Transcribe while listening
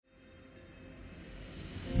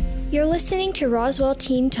You're listening to Roswell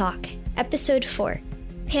Teen Talk, Episode 4,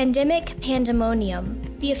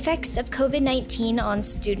 Pandemonium, the effects of COVID-19 on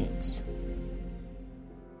students.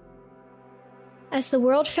 As the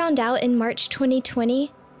world found out in March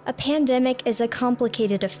 2020, a pandemic is a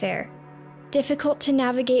complicated affair, difficult to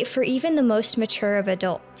navigate for even the most mature of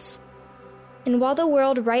adults. And while the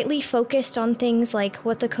world rightly focused on things like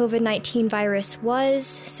what the COVID-19 virus was,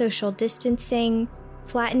 social distancing,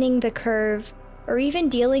 flattening the curve, or even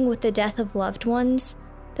dealing with the death of loved ones,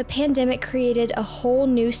 the pandemic created a whole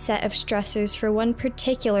new set of stressors for one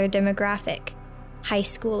particular demographic, high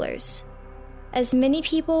schoolers. As many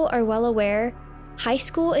people are well aware, high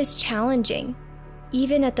school is challenging,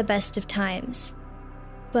 even at the best of times.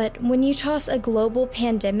 But when you toss a global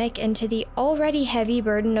pandemic into the already heavy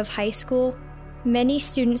burden of high school, many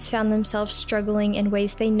students found themselves struggling in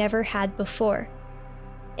ways they never had before.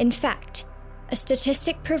 In fact, a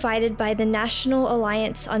statistic provided by the National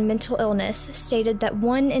Alliance on Mental Illness stated that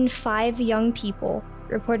 1 in 5 young people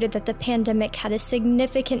reported that the pandemic had a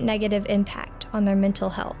significant negative impact on their mental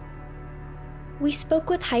health. We spoke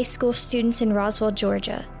with high school students in Roswell,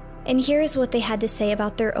 Georgia, and here's what they had to say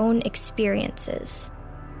about their own experiences.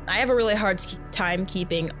 I have a really hard time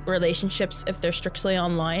keeping relationships if they're strictly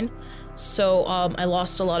online. So I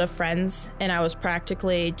lost a lot of friends, and I was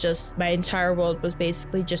practically just, my entire world was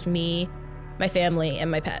basically just me, my family,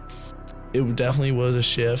 and my pets. It definitely was a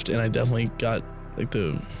shift, and I definitely got,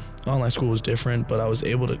 the online school was different, but I was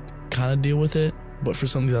able to kind of deal with it. But for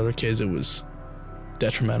some of the other kids, it was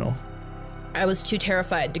detrimental. I was too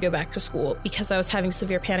terrified to go back to school because I was having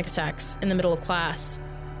severe panic attacks in the middle of class.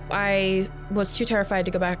 I was too terrified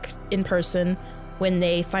to go back in person when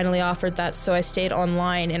they finally offered that, so I stayed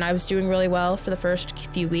online, and I was doing really well for the first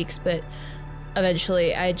few weeks, but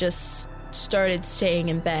eventually I just started staying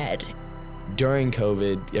in bed. During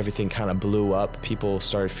COVID, everything kind of blew up. People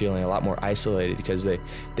started feeling a lot more isolated because they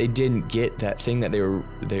didn't get that thing that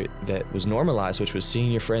that was normalized, which was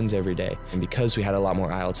seeing your friends every day. And because we had a lot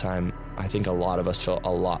more idle time, I think a lot of us felt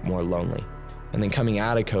a lot more lonely. And then coming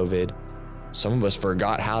out of COVID, some of us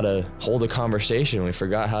forgot how to hold a conversation. We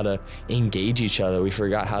forgot how to engage each other. We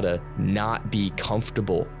forgot how to not be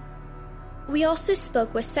comfortable. We also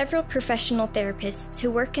spoke with several professional therapists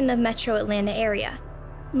who work in the metro Atlanta area,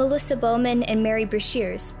 Melissa Bowman and Mary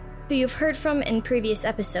Brashears, who you've heard from in previous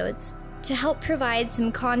episodes, to help provide some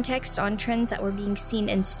context on trends that were being seen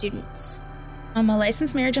in students. I'm a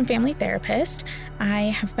licensed marriage and family therapist. I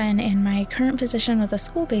have been in my current position with a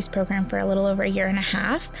school-based program for a little over 1.5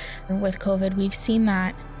 years. With COVID, we've seen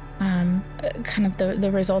that kind of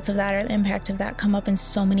the results of that or the impact of that come up in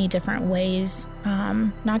so many different ways,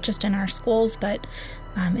 not just in our schools, but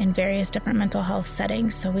in various different mental health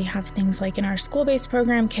settings. So we have things like in our school-based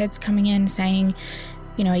program, kids coming in saying,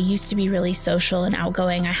 I used to be really social and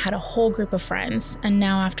outgoing. I had a whole group of friends. And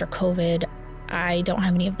now after COVID, I don't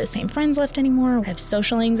have any of the same friends left anymore. I have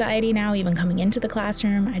social anxiety now, even coming into the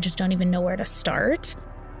classroom. I just don't even know where to start.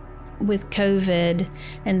 With COVID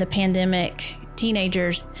and the pandemic,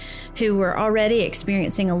 teenagers who were already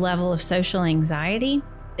experiencing a level of social anxiety,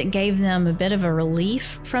 it gave them a bit of a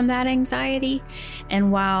relief from that anxiety.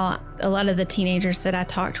 And while a lot of the teenagers that I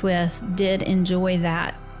talked with did enjoy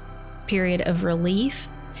that period of relief,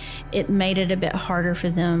 it made it a bit harder for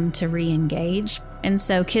them to re-engage. And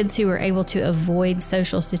so kids who were able to avoid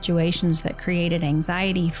social situations that created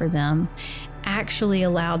anxiety for them actually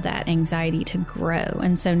allowed that anxiety to grow.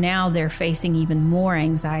 And so now they're facing even more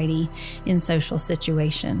anxiety in social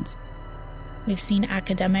situations. We've seen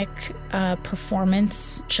academic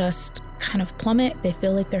performance just kind of plummet. They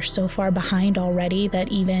feel like they're so far behind already that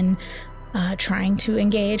even trying to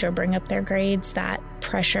engage or bring up their grades, that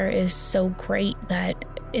pressure is so great that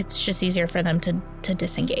it's just easier for them to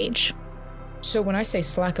disengage. So when I say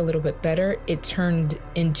slack a little bit better, it turned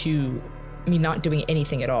into me not doing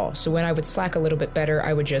anything at all. So when I would slack a little bit better,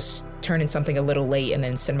 I would just turn in something a little late and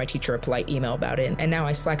then send my teacher a polite email about it. And now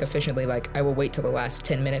I slack efficiently, I will wait till the last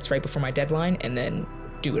 10 minutes right before my deadline and then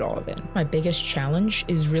do it all then. My biggest challenge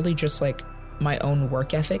is really just my own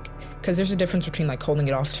work ethic, because there's a difference between holding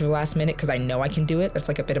it off to the last minute because I know I can do it. That's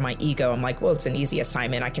a bit of my ego. I'm well, it's an easy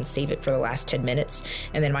assignment. I can save it for the last 10 minutes.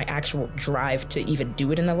 And then my actual drive to even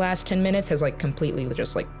do it in the last 10 minutes has completely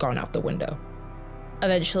just gone out the window.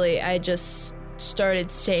 Eventually, I just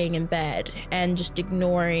started staying in bed and just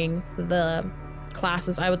ignoring the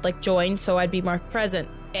classes I would join, so I'd be marked present.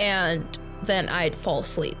 And then I'd fall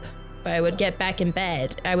asleep. I would get back in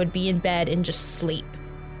bed. I would be in bed and just sleep.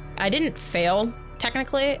 I didn't fail,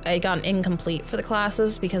 technically. I got an incomplete for the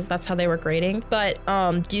classes because that's how they were grading. But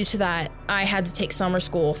due to that, I had to take summer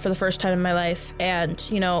school for the first time in my life. And,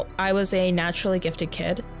 I was a naturally gifted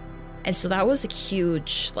kid. And so that was a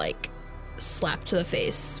huge, slap to the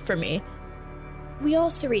face for me. We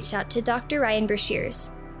also reached out to Dr. Ryan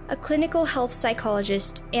Brashears, a clinical health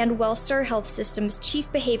psychologist and Wellstar Health System's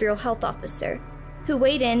chief behavioral health officer, who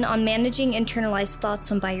weighed in on managing internalized thoughts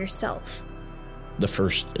when by yourself. The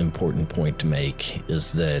first important point to make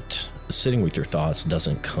is that sitting with your thoughts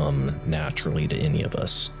doesn't come naturally to any of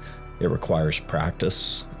us. It requires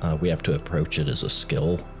practice. We have to approach it as a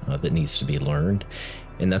skill that needs to be learned.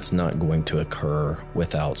 And that's not going to occur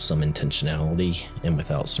without some intentionality and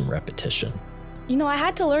without some repetition. I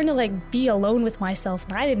had to learn to be alone with myself.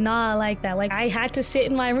 I did not like that. I had to sit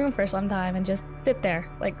in my room for some time and just sit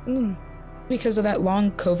there. Because of that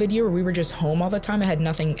long COVID year where we were just home all the time, I had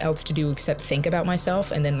nothing else to do except think about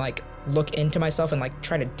myself and then look into myself and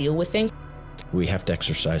try to deal with things. We have to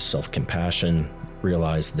exercise self-compassion,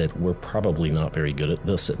 realize that we're probably not very good at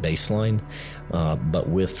this at baseline, but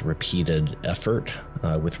with repeated effort,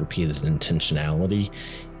 with repeated intentionality,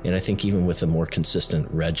 and I think even with a more consistent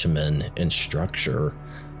regimen and structure,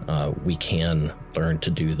 we can learn to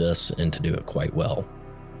do this and to do it quite well.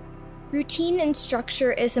 Routine and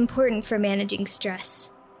structure is important for managing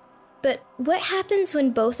stress. But what happens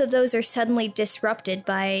when both of those are suddenly disrupted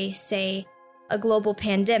by, say, a global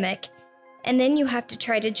pandemic, and then you have to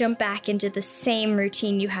try to jump back into the same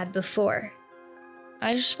routine you had before?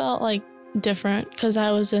 I just felt different because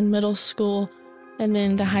I was in middle school, and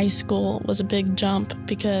then to high school was a big jump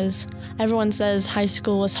because everyone says high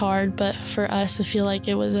school was hard, but for us I feel like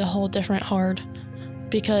it was a whole different hard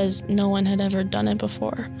because no one had ever done it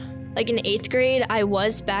before. In 8th grade, I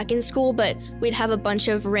was back in school, but we'd have a bunch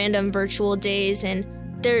of random virtual days, and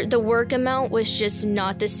the work amount was just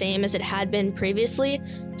not the same as it had been previously.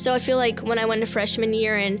 So I feel like when I went to freshman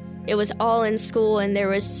year and it was all in school and there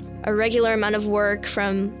was a regular amount of work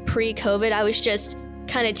from pre-COVID, I was just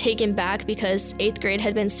kind of taken back because 8th grade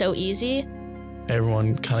had been so easy.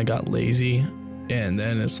 Everyone kind of got lazy, and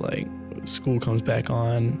then it's school comes back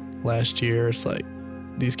on last year. It's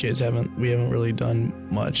these kids we haven't really done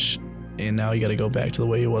much, and now you got to go back to the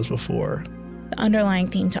way it was before. The underlying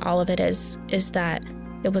theme to all of it is that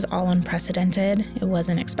it was all unprecedented. It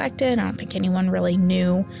wasn't expected. I don't think anyone really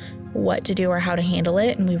knew what to do or how to handle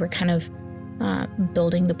it, and we were kind of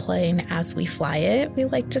building the plane as we fly it, we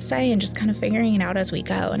like to say, and just kind of figuring it out as we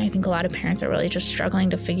go. And I think a lot of parents are really just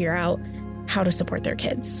struggling to figure out how to support their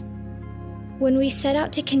kids. When we set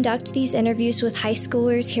out to conduct these interviews with high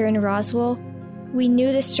schoolers here in Roswell, we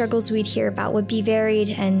knew the struggles we'd hear about would be varied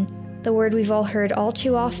and, the word we've all heard all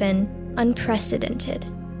too often, unprecedented.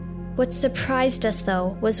 What surprised us,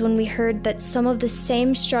 though, was when we heard that some of the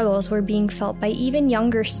same struggles were being felt by even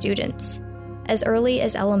younger students, as early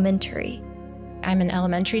as elementary. I'm an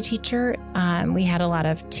elementary teacher. We had a lot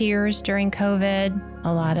of tears during COVID,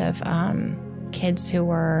 a lot of kids who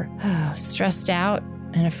were stressed out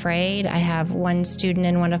and afraid. I have one student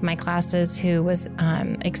in one of my classes who was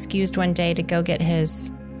excused one day to go get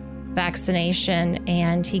his vaccination,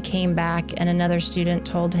 and he came back and another student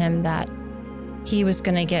told him that he was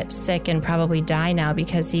going to get sick and probably die now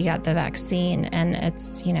because he got the vaccine. And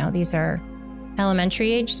it's, these are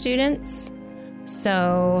elementary age students.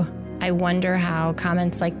 So I wonder how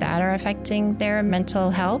comments like that are affecting their mental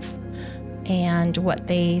health and what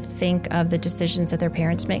they think of the decisions that their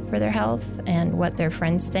parents make for their health and what their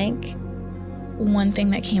friends think. One thing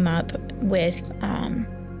that came up with an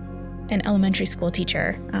elementary school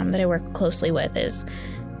teacher that I work closely with is,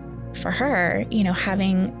 for her,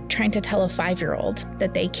 trying to tell a 5-year-old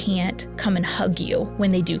that they can't come and hug you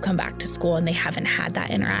when they do come back to school and they haven't had that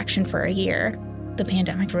interaction for a year. The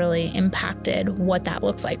pandemic really impacted what that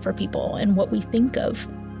looks like for people and what we think of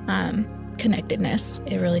connectedness.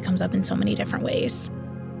 It really comes up in so many different ways.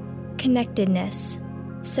 Connectedness,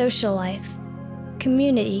 social life,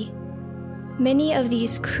 community. Many of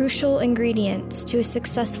these crucial ingredients to a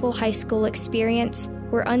successful high school experience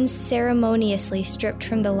were unceremoniously stripped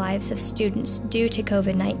from the lives of students due to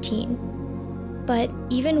COVID-19. But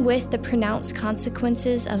even with the pronounced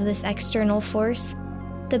consequences of this external force,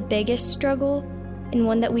 the biggest struggle, and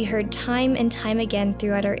one that we heard time and time again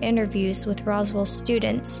throughout our interviews with Roswell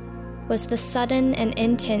students, was the sudden and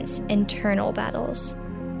intense internal battles.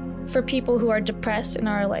 For people who are depressed and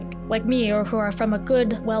are like me, or who are from a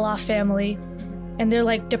good, well-off family, and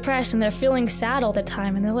they're depressed and they're feeling sad all the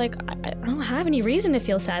time, and they're I don't have any reason to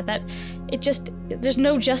feel sad. There's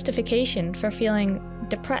no justification for feeling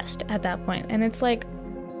depressed at that point. And it's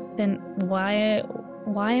then why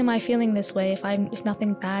am I feeling this way if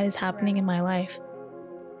nothing bad is happening in my life?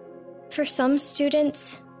 For some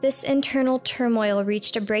students, this internal turmoil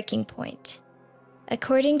reached a breaking point.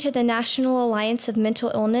 According to the National Alliance of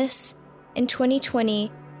Mental Illness, in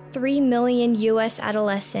 2020, 3 million U.S.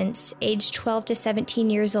 adolescents aged 12 to 17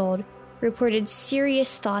 years old reported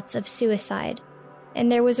serious thoughts of suicide,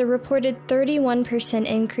 and there was a reported 31%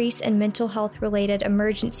 increase in mental health-related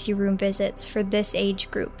emergency room visits for this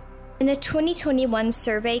age group. In a 2021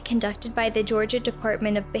 survey conducted by the Georgia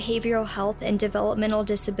Department of Behavioral Health and Developmental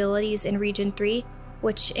Disabilities in Region 3,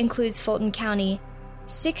 which includes Fulton County,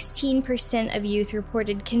 16% of youth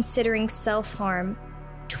reported considering self-harm,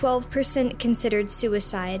 12% considered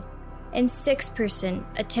suicide, and 6%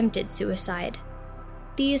 attempted suicide.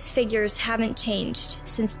 These figures haven't changed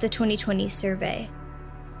since the 2020 survey.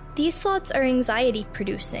 These thoughts are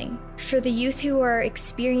anxiety-producing for the youth who are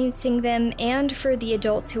experiencing them and for the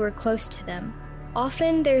adults who are close to them.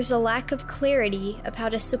 Often there's a lack of clarity of how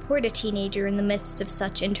to support a teenager in the midst of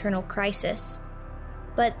such internal crisis.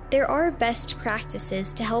 But there are best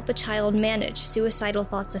practices to help a child manage suicidal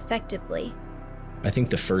thoughts effectively. I think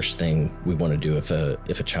the first thing we want to do if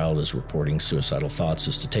a child is reporting suicidal thoughts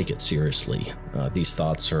is to take it seriously. These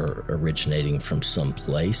thoughts are originating from some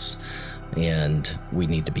place, and we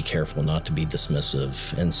need to be careful not to be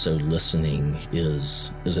dismissive. And so listening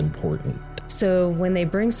is important. So when they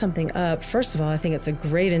bring something up, first of all, I think it's a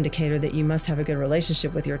great indicator that you must have a good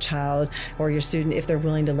relationship with your child or your student if they're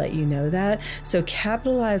willing to let you know that. So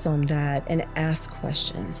capitalize on that and ask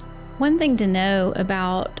questions. One thing to know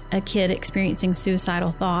about a kid experiencing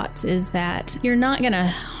suicidal thoughts is that you're not going to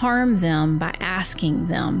harm them by asking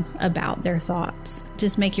them about their thoughts.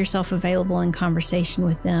 Just make yourself available in conversation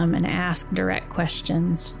with them and ask direct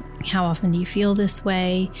questions. How often do you feel this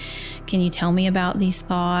way? Can you tell me about these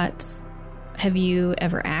thoughts? Have you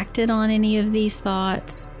ever acted on any of these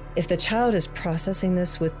thoughts? If the child is processing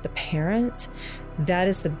this with the parent, that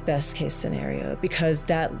is the best case scenario because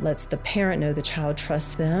that lets the parent know the child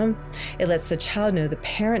trusts them. It lets the child know the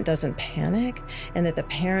parent doesn't panic and that the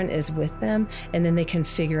parent is with them, and then they can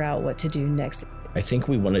figure out what to do next. I think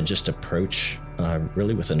we want to just approach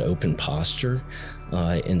really with an open posture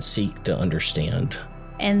and seek to understand.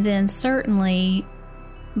 And then certainly,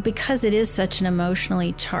 because it is such an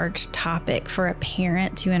emotionally charged topic for a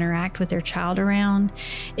parent to interact with their child around,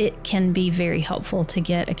 it can be very helpful to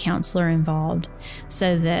get a counselor involved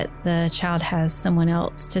so that the child has someone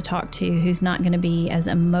else to talk to who's not going to be as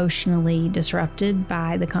emotionally disrupted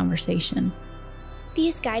by the conversation.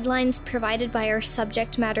 These guidelines provided by our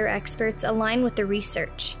subject matter experts align with the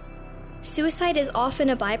research. Suicide is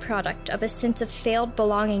often a byproduct of a sense of failed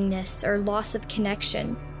belongingness or loss of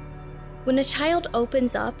connection. When a child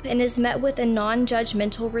opens up and is met with a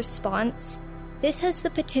non-judgmental response, this has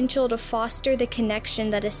the potential to foster the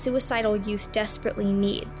connection that a suicidal youth desperately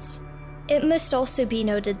needs. It must also be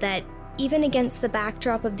noted that, even against the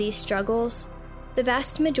backdrop of these struggles, the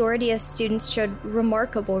vast majority of students showed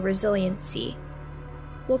remarkable resiliency.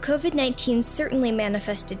 While COVID-19 certainly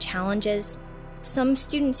manifested challenges, some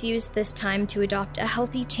students used this time to adopt a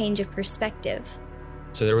healthy change of perspective.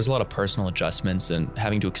 So there was a lot of personal adjustments and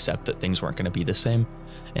having to accept that things weren't going to be the same.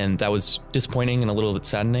 And that was disappointing and a little bit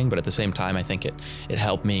saddening, but at the same time, I think it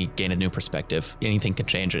helped me gain a new perspective. Anything can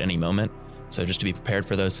change at any moment. So just to be prepared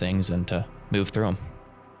for those things and to move through them.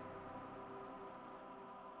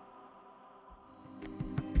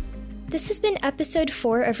 This has been episode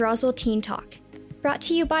 4 of Roswell Teen Talk, brought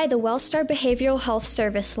to you by the Wellstar Behavioral Health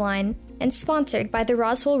Service Line and sponsored by the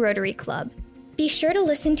Roswell Rotary Club. Be sure to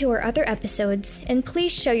listen to our other episodes, and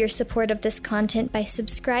please show your support of this content by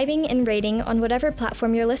subscribing and rating on whatever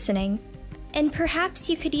platform you're listening. And perhaps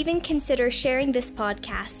you could even consider sharing this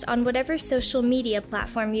podcast on whatever social media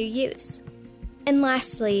platform you use. And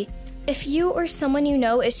lastly, if you or someone you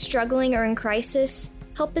know is struggling or in crisis,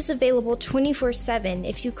 help is available 24/7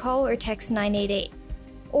 if you call or text 988.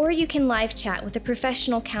 Or you can live chat with a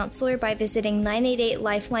professional counselor by visiting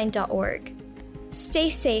 988lifeline.org. Stay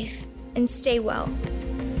safe and stay well.